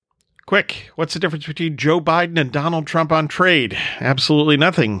Quick, what's the difference between Joe Biden and Donald Trump on trade? Absolutely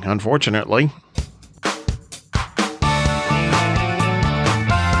nothing, unfortunately.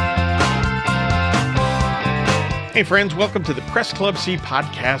 Hey friends, welcome to the Press Club C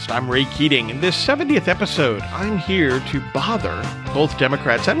podcast. I'm Ray Keating. In this 70th episode, I'm here to bother both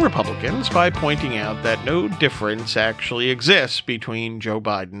Democrats and Republicans by pointing out that no difference actually exists between Joe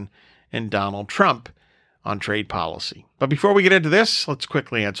Biden and Donald Trump on trade policy. But before we get into this, let's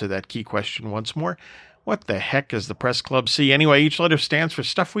quickly answer that key question once more. What the heck is the Press Club C? Anyway, each letter stands for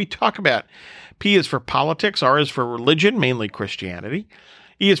stuff we talk about. P is for politics, R is for religion, mainly Christianity.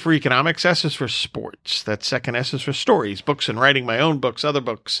 E is for economics, S is for sports. That second S is for stories, books and writing, my own books, other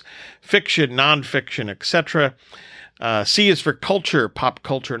books, fiction, nonfiction, etc. C is for culture, pop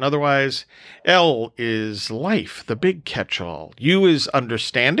culture and otherwise. L is life, the big catch-all. U is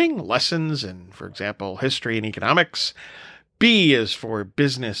understanding, lessons in, for example, history and economics. B is for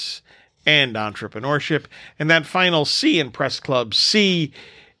business and entrepreneurship. And that final C in Press Club C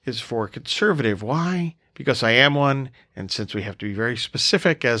is for conservative. Why? Because I am one, and since we have to be very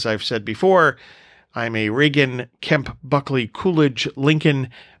specific, as I've said before, I'm a Reagan, Kemp, Buckley, Coolidge, Lincoln,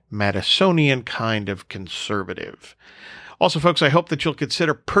 Madisonian kind of conservative. Also, folks, I hope that you'll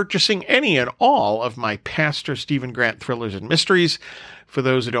consider purchasing any and all of my Pastor Stephen Grant thrillers and mysteries. For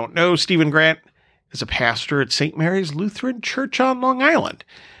those who don't know, Stephen Grant is a pastor at St. Mary's Lutheran Church on Long Island,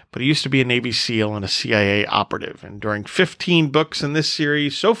 but he used to be a Navy SEAL and a CIA operative. And during 15 books in this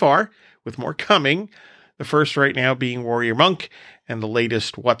series so far, with more coming, the first right now being Warrior Monk, and the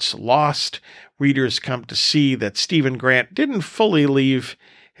latest What's Lost, readers come to see that Stephen Grant didn't fully leave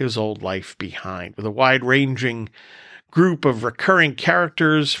his old life behind. With a wide-ranging group of recurring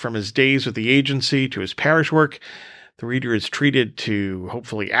characters from his days with the agency to his parish work, the reader is treated to,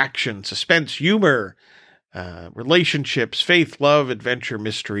 hopefully, action, suspense, humor, relationships, faith, love, adventure,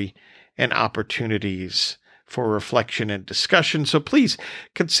 mystery, and opportunities for reflection and discussion. So please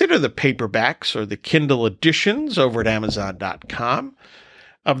consider the paperbacks or the Kindle editions over at Amazon.com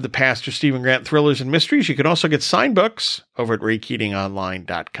of the Pastor Stephen Grant thrillers and mysteries. You can also get signed books over at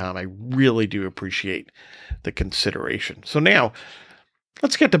RayKeatingOnline.com. I really do appreciate the consideration. So now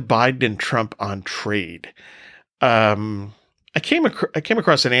let's get to Biden and Trump on trade. I came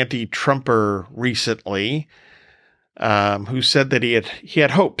across an anti-Trumper recently who said that he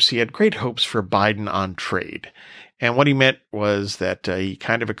had hopes. He had great hopes for Biden on trade. And what he meant was that he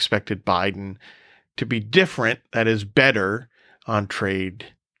kind of expected Biden to be different, that is better on trade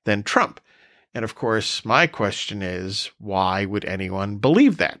than Trump. And of course, my question is, why would anyone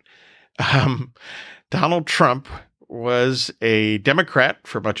believe that? Donald Trump was a Democrat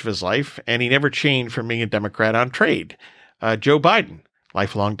for much of his life, and he never changed from being a Democrat on trade. Joe Biden,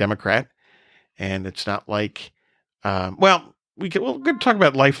 lifelong Democrat, and it's not like we're going to talk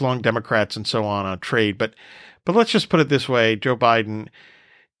about lifelong Democrats and so on trade, but let's just put it this way. Joe Biden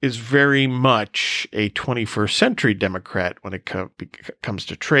is very much a 21st century Democrat when it comes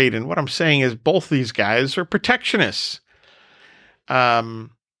to trade. And what I'm saying is both these guys are protectionists. And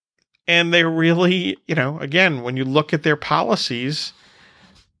they're really, again, when you look at their policies,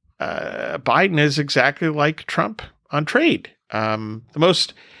 Biden is exactly like Trump on trade. The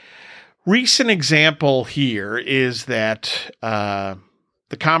most recent example here is that the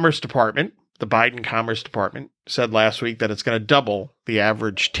Commerce Department, the Biden Commerce Department, said last week that it's going to double the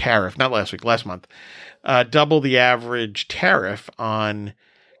average tariff, not last week, last month, double the average tariff on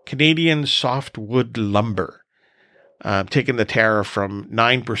Canadian softwood lumber, taking the tariff from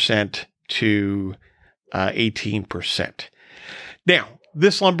 9% to 18%. Now,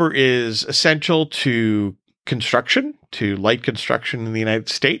 this lumber is essential to construction, to light construction in the United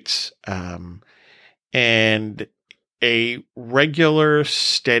States, and a regular,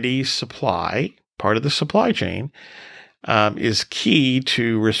 steady supply, part of the supply chain, is key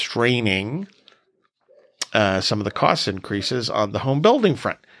to restraining some of the cost increases on the home building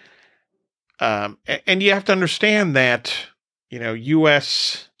front. And you have to understand that,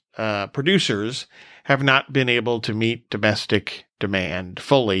 U.S. Producers have not been able to meet domestic demand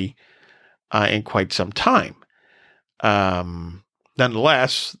fully in quite some time.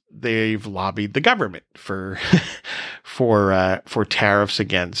 Nonetheless, they've lobbied the government for tariffs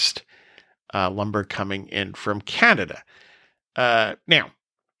against lumber coming in from Canada. Now,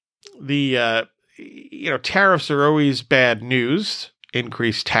 the tariffs are always bad news.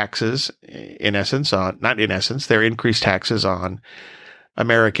 Increased taxes, they're increased taxes on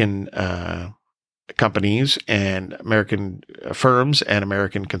American companies and American firms and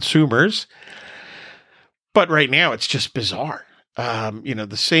American consumers. But right now, it's just bizarre.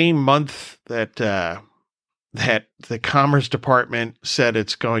 The same month that that the Commerce Department said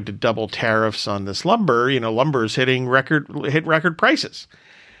it's going to double tariffs on this lumber. Lumber is hit record prices.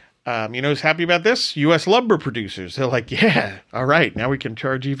 Who's happy about this? U.S. lumber producers. They're like, yeah, all right, now we can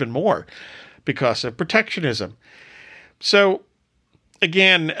charge even more because of protectionism. So,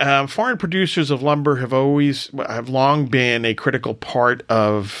 again, foreign producers of lumber have long been a critical part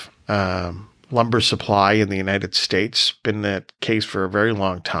of lumber supply in the United States. Been that case for a very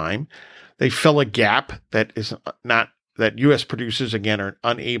long time. They fill a gap that U.S. producers, again, are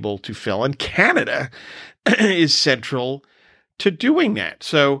unable to fill. And Canada is central to doing that.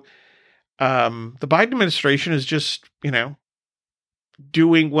 So the Biden administration is just,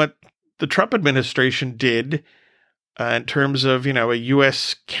 doing what the Trump administration did in terms of, a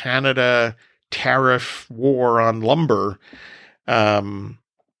U.S.-Canada tariff war on lumber. The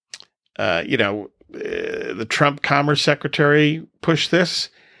Trump Commerce Secretary pushed this,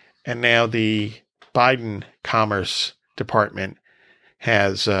 and now the Biden Commerce Department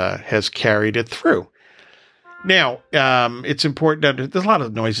has carried it through. Now, it's important to there's a lot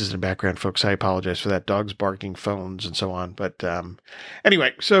of noises in the background, folks. I apologize for that. Dogs barking, phones, and so on. But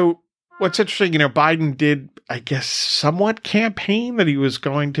anyway, so what's interesting, Biden did, I guess, somewhat campaign that he was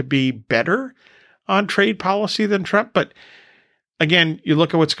going to be better on trade policy than Trump. But again, you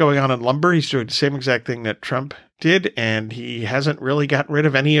look at what's going on in lumber. He's doing the same exact thing that Trump did, and he hasn't really gotten rid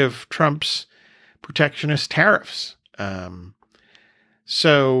of any of Trump's protectionist tariffs.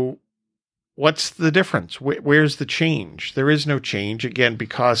 So what's the difference? Where's the change? There is no change, again,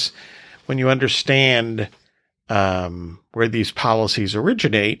 because when you understand where these policies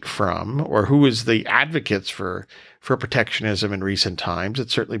originate from, or who is the advocates for protectionism in recent times,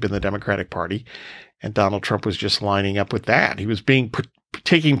 it's certainly been the Democratic Party, and Donald Trump was just lining up with that. He was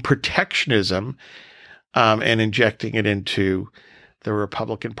taking protectionism and injecting it into the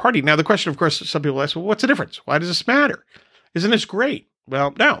Republican Party. Now, the question, of course, some people ask, well, what's the difference? Why does this matter? Isn't this great?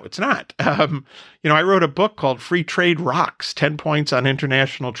 Well, no, it's not. I wrote a book called Free Trade Rocks, 10 Points on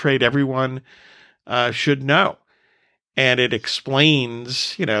International Trade Everyone Should Know. And it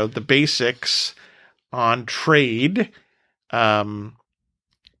explains, the basics on trade. And,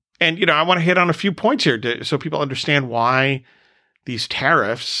 I want to hit on a few points here so people understand why these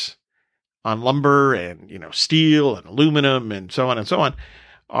tariffs on lumber and, steel and aluminum and so on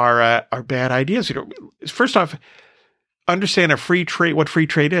are bad ideas. First off, understand what free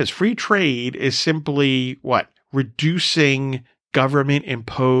trade is. Free trade is simply what? Reducing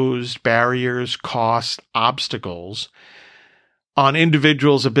government-imposed barriers, costs, obstacles on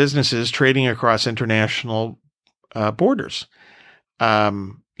individuals and businesses trading across international borders.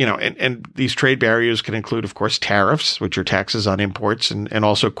 And these trade barriers can include, of course, tariffs, which are taxes on imports, and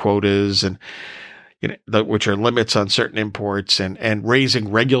also quotas, and which are limits on certain imports, and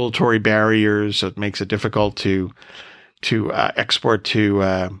raising regulatory barriers, so it makes it difficult to export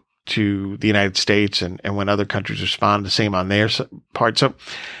to the United States, and when other countries respond, the same on their part. So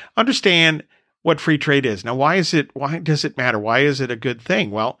understand what free trade is. Now, why does it matter? Why is it a good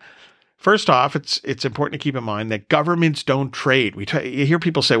thing? Well, first off, it's important to keep in mind that governments don't trade. You hear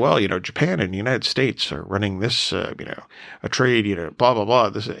people say, well, Japan and the United States are running this, a trade, blah, blah,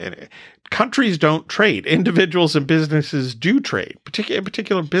 blah. Countries don't trade. Individuals and businesses do trade. In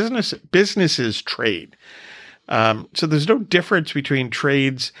particular, businesses trade. So there's no difference between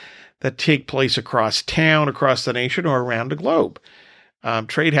trades that take place across town, across the nation, or around the globe.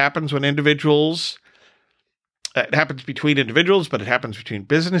 Trade happens when individuals. It happens between individuals, but it happens between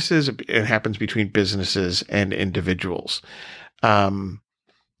businesses. It happens between businesses and individuals. So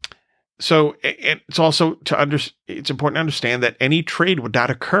it's also it's important to understand that any trade would not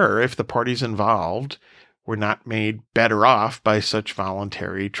occur if the parties involved were not made better off by such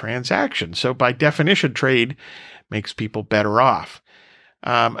voluntary transactions. So by definition, trade makes people better off.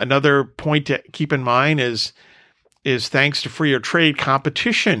 Another point to keep in mind is thanks to freer trade,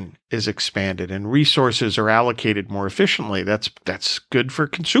 competition is expanded and resources are allocated more efficiently. That's good for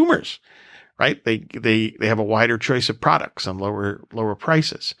consumers, right? They have a wider choice of products and lower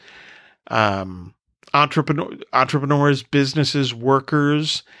prices. Entrepreneurs, businesses,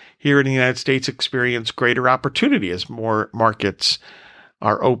 workers here in the United States experience greater opportunity as more markets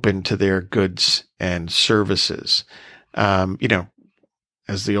are open to their goods and services.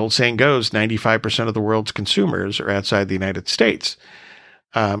 As the old saying goes, 95% of the world's consumers are outside the United States.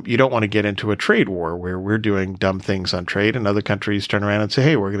 You don't want to get into a trade war where we're doing dumb things on trade and other countries turn around and say,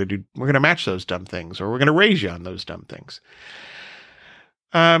 hey, we're going to match those dumb things, or we're going to raise you on those dumb things.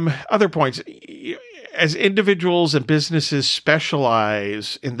 Other points, as individuals and businesses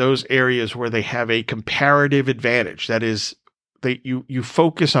specialize in those areas where they have a comparative advantage, that is, you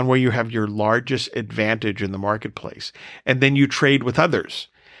focus on where you have your largest advantage in the marketplace, and then you trade with others.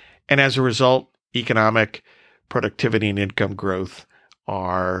 And as a result, economic productivity and income growth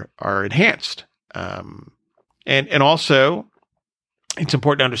are enhanced. And also, it's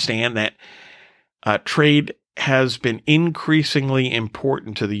important to understand that trade has been increasingly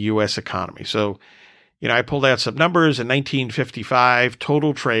important to the U.S. economy. So, I pulled out some numbers. In 1955,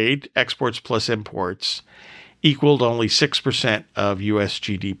 total trade, exports plus imports, equaled only 6% of U.S.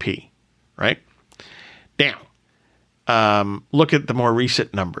 GDP, right? Now, look at the more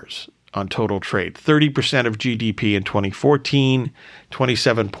recent numbers on total trade. 30% of GDP in 2014,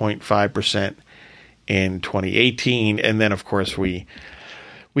 27.5% in 2018. And then, of course, we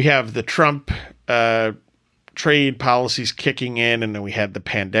have the Trump trade policies kicking in, and then we had the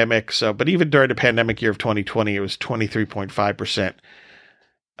pandemic. But even during the pandemic year of 2020, it was 23.5%.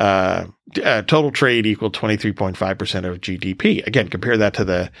 Total trade equaled 23.5% of GDP. Again, compare that to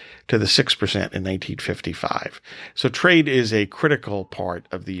the 6% in 1955. So trade is a critical part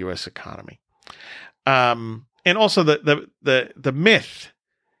of the U.S. economy. And also the myth,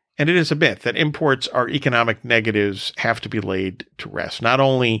 and it is a myth, that imports are economic negatives have to be laid to rest. Not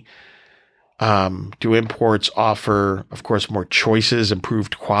only do imports offer, of course, more choices,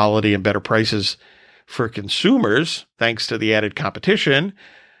 improved quality, and better prices for consumers, thanks to the added competition,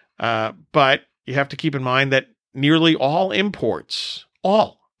 but you have to keep in mind that nearly all imports,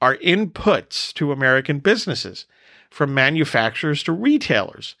 are inputs to American businesses, from manufacturers to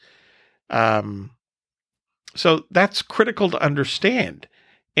retailers. So that's critical to understand.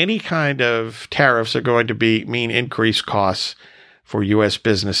 Any kind of tariffs are going to mean increased costs for U.S.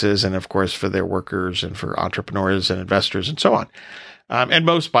 businesses and, of course, for their workers and for entrepreneurs and investors and so on. And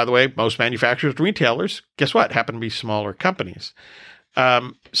most manufacturers and retailers, guess what, happen to be smaller companies.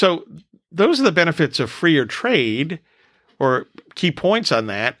 So those are the benefits of freer trade, or key points on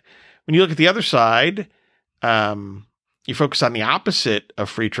that. When you look at the other side, you focus on the opposite of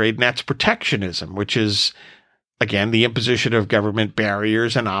free trade, and that's protectionism, which is, again, the imposition of government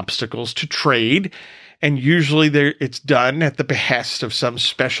barriers and obstacles to trade. And usually it's done at the behest of some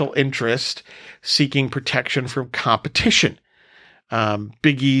special interest seeking protection from competition.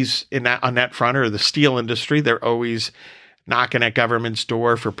 Biggies on that front are the steel industry. They're always knocking at government's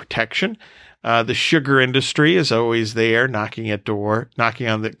door for protection. The sugar industry is always there, knocking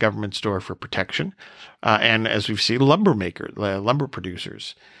on the government's door for protection. And as we've seen, lumber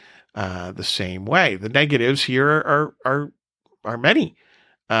producers, the same way. The negatives here are many.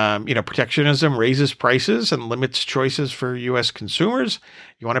 Protectionism raises prices and limits choices for U.S. consumers.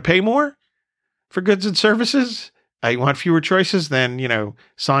 You want to pay more for goods and services? You want fewer choices? Then,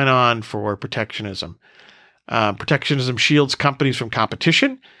 sign on for protectionism. Protectionism shields companies from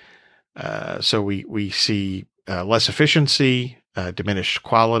competition. So we see less efficiency, diminished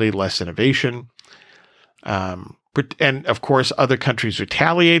quality, less innovation. And of course, other countries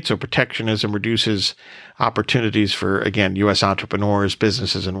retaliate. So protectionism reduces opportunities for, again, U.S. entrepreneurs,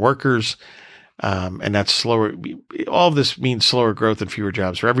 businesses, and workers. And that's slower. All of this means slower growth and fewer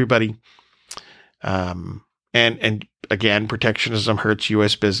jobs for everybody. And again, protectionism hurts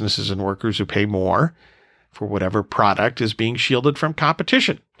U.S. businesses and workers who pay more for whatever product is being shielded from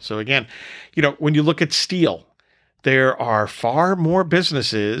competition. So again, when you look at steel, there are far more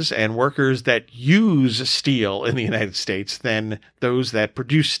businesses and workers that use steel in the United States than those that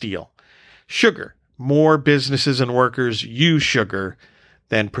produce steel. Sugar, more businesses and workers use sugar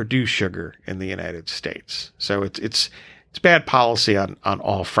than produce sugar in the United States. So it's bad policy on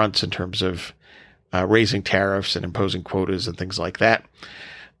all fronts in terms of raising tariffs and imposing quotas and things like that.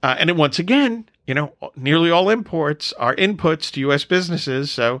 And then once again, nearly all imports are inputs to U.S. businesses.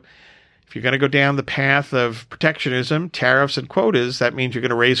 So if you're going to go down the path of protectionism, tariffs, and quotas, that means you're going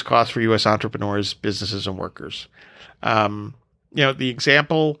to raise costs for U.S. entrepreneurs, businesses, and workers. The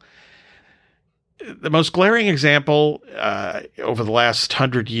most glaring example over the last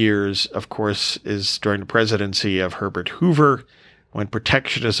 100 years, of course, is during the presidency of Herbert Hoover, when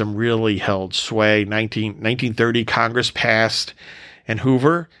protectionism really held sway. 1930, Congress passed, and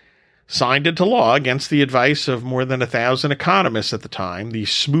Hoover signed into law, against the advice of more than 1,000 economists at the time, the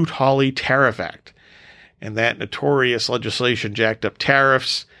Smoot-Hawley Tariff Act. And that notorious legislation jacked up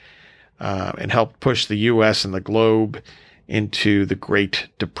tariffs and helped push the U.S. and the globe into the Great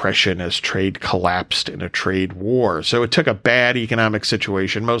Depression as trade collapsed in a trade war. So it took a bad economic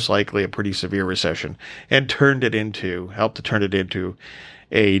situation, most likely a pretty severe recession, and helped to turn it into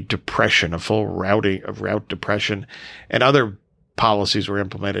a depression, a full rout depression, and other policies were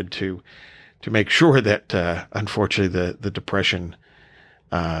implemented to make sure that, unfortunately, the depression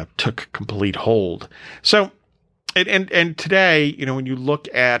took complete hold. So And today, when you look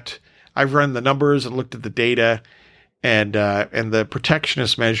at, I've run the numbers and looked at the data, and the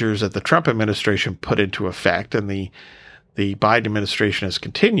protectionist measures that the Trump administration put into effect, and the Biden administration has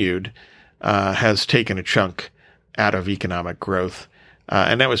continued, has taken a chunk out of economic growth,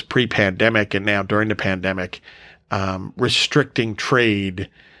 and that was pre-pandemic, and now during the pandemic, restricting trade,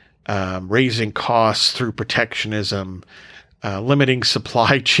 raising costs through protectionism, limiting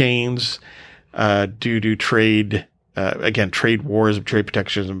supply chains due to trade, trade wars, trade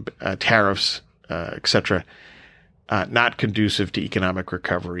protectionism, tariffs, etc., not conducive to economic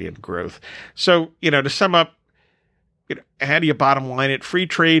recovery and growth. So, to sum up, how do you bottom line it? Free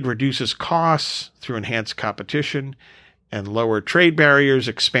trade reduces costs through enhanced competition and lower trade barriers,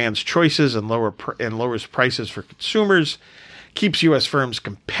 expands choices and lowers prices for consumers, keeps U.S. firms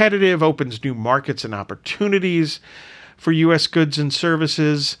competitive, opens new markets and opportunities for U.S. goods and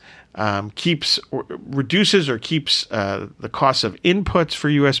services, reduces the cost of inputs for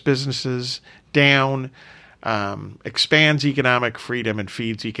U.S. businesses down, expands economic freedom, and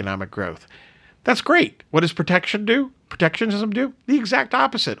feeds economic growth. That's great. What does protectionism do? The exact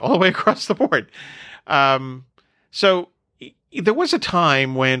opposite, all the way across the board. So there was a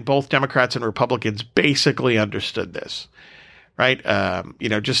time when both Democrats and Republicans basically understood this, right?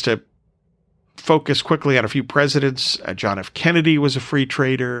 Just to focus quickly on a few presidents, John F. Kennedy was a free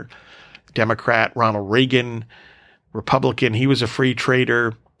trader, Democrat. Ronald Reagan, Republican, he was a free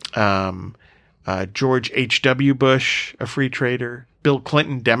trader. George H.W. Bush, a free trader. Bill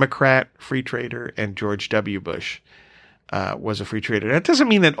Clinton, Democrat, free trader. And George W. Bush was a free trader. That doesn't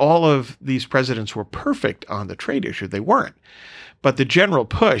mean that all of these presidents were perfect on the trade issue. They weren't. But the general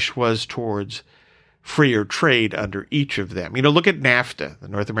push was towards freer trade under each of them. Look at NAFTA, the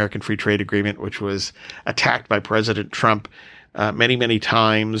North American Free Trade Agreement, which was attacked by President Trump many, many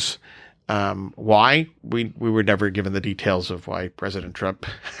times. Why? We were never given the details of why President Trump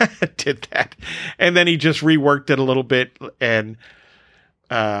did that. And then he just reworked it a little bit, and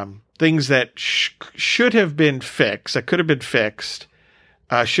things that should have been fixed, that could have been fixed,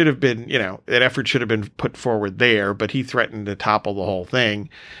 should have been, an effort should have been put forward there, but he threatened to topple the whole thing.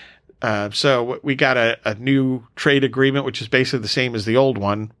 So we got a new trade agreement, which is basically the same as the old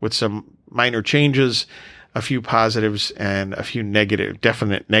one, with some minor changes, a few positives, and a few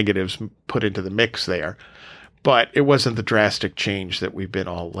definite negatives put into the mix there. But it wasn't the drastic change that we've been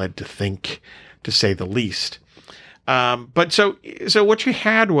all led to think, to say the least. But so what you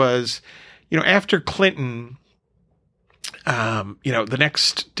had was, after Clinton, the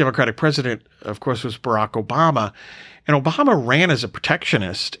next Democratic president, of course, was Barack Obama. And Obama ran as a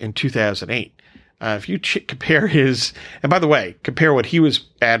protectionist in 2008. If you compare and by the way, compare what he was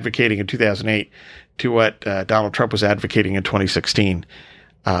advocating in 2008 to what Donald Trump was advocating in 2016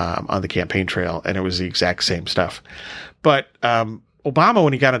 on the campaign trail, and it was the exact same stuff. But Obama,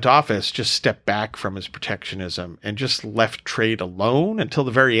 when he got into office, just stepped back from his protectionism and just left trade alone until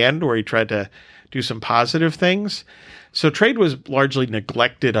the very end, where he tried to do some positive things. So trade was largely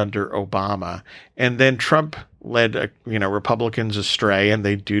neglected under Obama, and then Trump led Republicans astray, and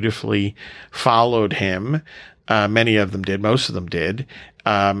they dutifully followed him. Many of them did, most of them did,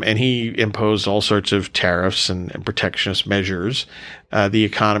 and he imposed all sorts of tariffs and protectionist measures. The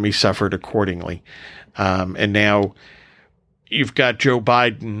economy suffered accordingly, and now you've got Joe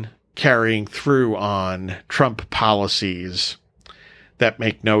Biden carrying through on Trump policies that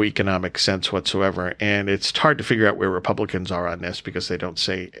make no economic sense whatsoever. And it's hard to figure out where Republicans are on this, because they don't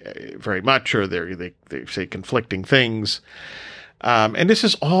say very much, or they say conflicting things. And this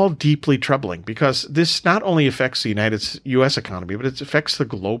is all deeply troubling, because this not only affects the U.S. economy, but it affects the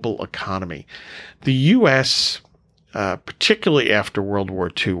global economy. The U.S., particularly after World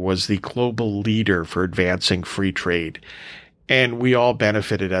War II, was the global leader for advancing free trade. And we all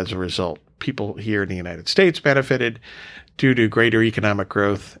benefited as a result. People here in the United States benefited due to greater economic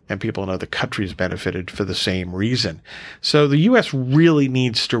growth, and people in other countries benefited for the same reason. So the U.S. really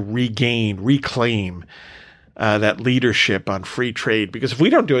needs to reclaim that leadership on free trade, because if we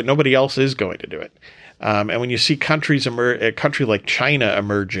don't do it, nobody else is going to do it. And when you see a country like China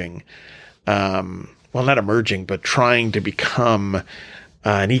emerging, not emerging, but trying to become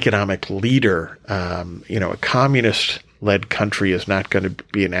an economic leader, a communist-led country is not going to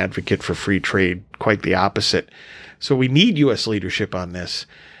be an advocate for free trade, quite the opposite. So we need U.S. leadership on this.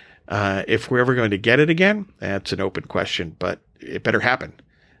 If we're ever going to get it again, that's an open question, but it better happen.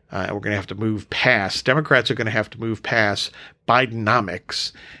 And we're going to have to move past, Democrats are going to have to move past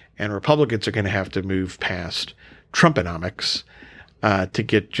Bidenomics, and Republicans are going to have to move past Trumponomics to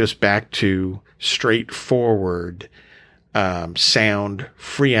get just back to straightforward sound,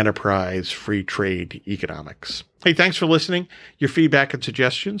 free enterprise, free trade economics. Hey, thanks for listening. Your feedback and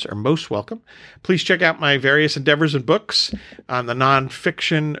suggestions are most welcome. Please check out my various endeavors and books on the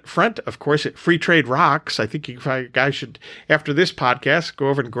nonfiction front. Of course, Free Trade Rocks. I think you guys should, after this podcast, go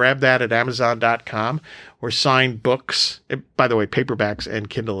over and grab that at Amazon.com or signed books. By the way, paperbacks and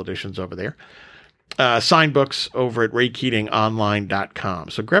Kindle editions over there. Signed books over at RayKeatingOnline.com.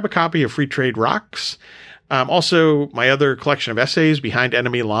 So grab a copy of Free Trade Rocks. Also, my other collection of essays, Behind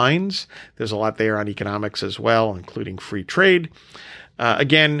Enemy Lines. There's a lot there on economics as well, including free trade.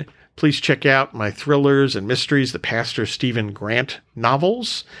 Again, please check out my thrillers and mysteries, the Pastor Stephen Grant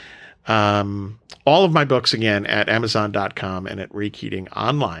novels. All of my books, again, at Amazon.com and at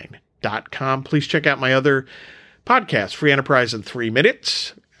RayKeatingOnline.com. Please check out my other podcasts, Free Enterprise in 3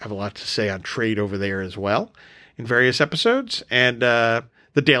 Minutes. I have a lot to say on trade over there as well in various episodes. And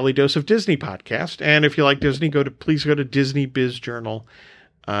the Daily Dose of Disney podcast. And if you like Disney, please go to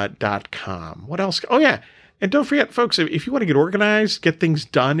DisneyBizJournal.com. What else? Oh, yeah. And don't forget, folks, if you want to get organized, get things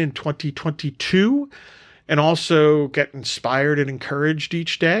done in 2022, and also get inspired and encouraged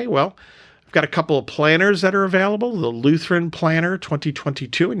each day, well, I've got a couple of planners that are available. The Lutheran Planner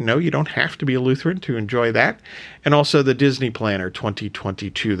 2022. And no, you don't have to be a Lutheran to enjoy that. And also the Disney Planner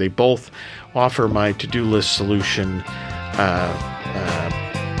 2022. They both offer my to-do list solution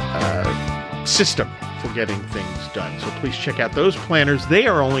system for getting things done. So please check out those planners. They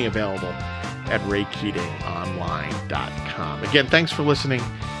are only available at RayKeatingOnline.com. Again, thanks for listening,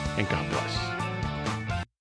 and God bless.